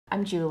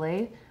I'm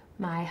Julie.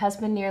 My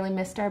husband nearly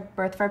missed our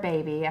birth of our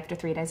baby after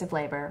 3 days of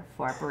labor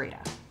for a burrito.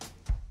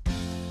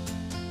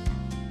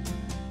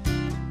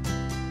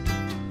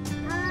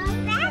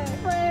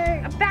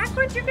 Backwards.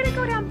 Backwards? You're gonna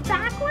go down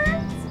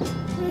backwards?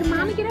 Your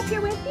mommy get up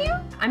here with you?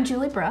 I'm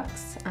Julie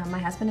Brooks. My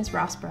husband is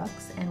Ross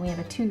Brooks, and we have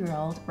a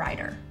 2-year-old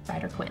Ryder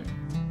Quinn.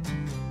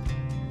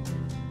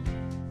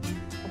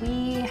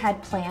 We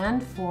had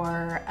planned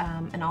for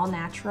an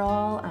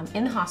all-natural,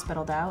 in the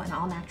hospital though, an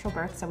all-natural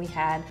birth. So we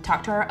had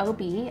talked to our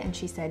OB and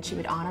she said she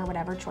would honor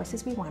whatever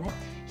choices we wanted.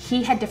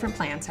 He had different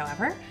plans,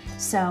 however.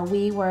 So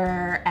we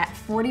were at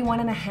 41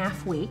 and a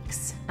half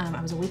weeks.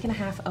 I was a week and a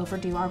half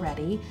overdue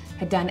already.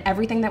 Had done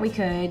everything that we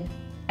could,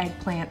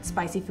 eggplant,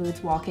 spicy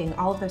foods, walking,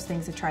 all of those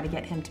things to try to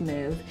get him to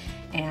move.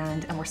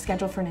 And we're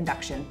scheduled for an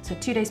induction. So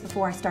 2 days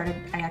before I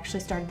actually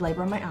started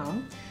labor on my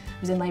own.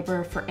 I was in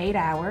labor for 8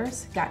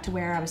 hours, got to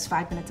where I was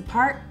 5 minutes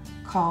apart,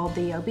 called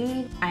the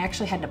OB. I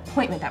actually had an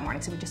appointment that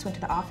morning, so we just went to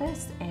the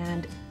office,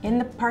 and in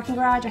the parking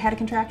garage I had a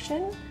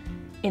contraction.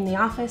 In the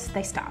office,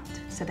 they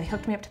stopped. So they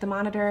hooked me up to the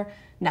monitor,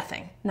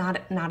 nothing,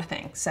 not a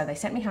thing. So they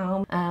sent me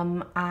home.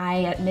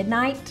 I, at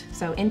midnight,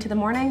 so into the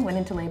morning, went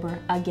into labor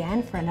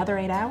again for another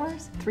 8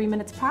 hours, 3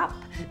 minutes pop,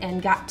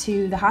 and got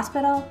to the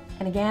hospital,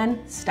 and again,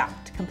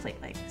 stopped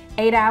completely.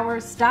 8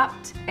 hours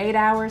stopped, 8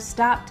 hours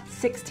stopped,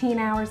 16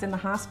 hours in the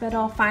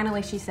hospital.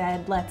 Finally, she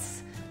said,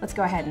 let's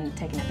go ahead and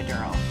take an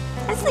epidural.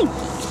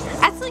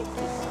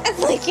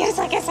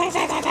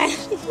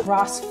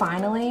 Ross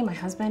finally, my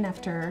husband,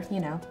 after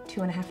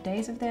 2.5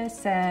 days of this,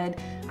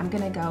 said, I'm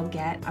gonna go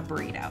get a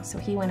burrito. So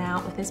he went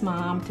out with his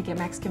mom to get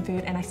Mexican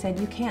food, and I said,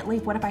 you can't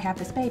leave, what if I have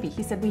this baby?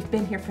 He said, we've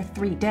been here for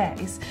 3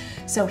 days.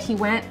 So he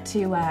went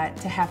to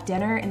have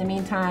dinner. In the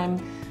meantime,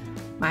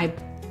 my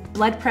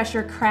blood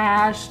pressure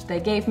crashed, they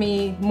gave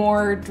me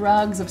more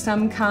drugs of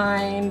some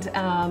kind,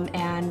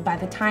 and by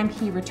the time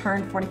he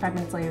returned 45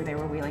 minutes later, they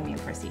were wheeling me in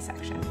for a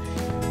C-section.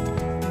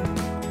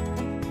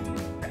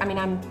 I mean,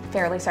 I'm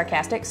fairly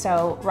sarcastic,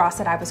 so Ross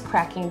said I was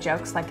cracking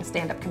jokes like a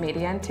stand-up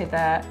comedian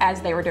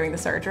as they were doing the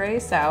surgery,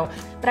 so.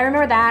 But I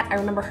remember that, I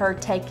remember her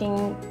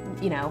taking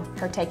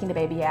the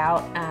baby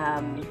out,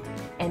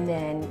 and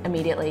then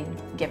immediately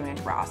giving it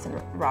to Ross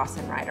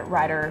and Ryder.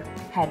 Ryder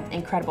had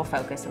incredible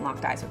focus and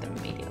locked eyes with him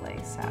immediately,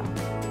 so.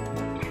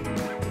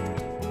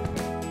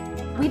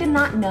 We did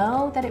not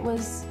know that it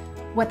was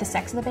what the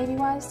sex of the baby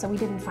was, so we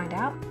didn't find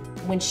out.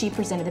 When she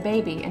presented the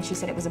baby and she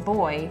said it was a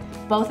boy,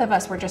 both of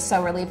us were just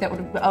so relieved that it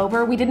would be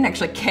over. We didn't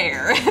actually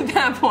care at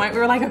that point. We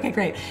were like, okay,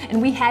 great.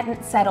 And we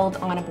hadn't settled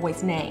on a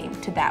boy's name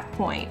to that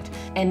point.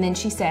 And then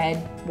she said,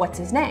 what's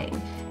his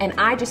name? And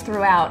I just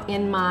threw out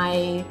in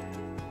my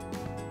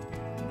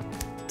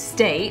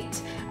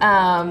state,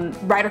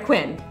 Ryder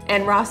Quinn.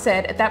 And Ross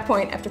said at that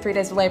point, after 3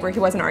 days of labor, he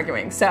wasn't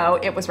arguing. So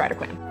it was Ryder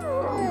Quinn.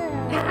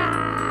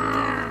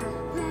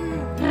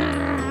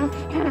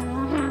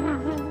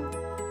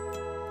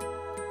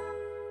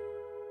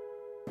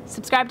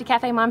 Subscribe to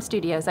CafeMom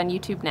Studios on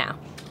YouTube now.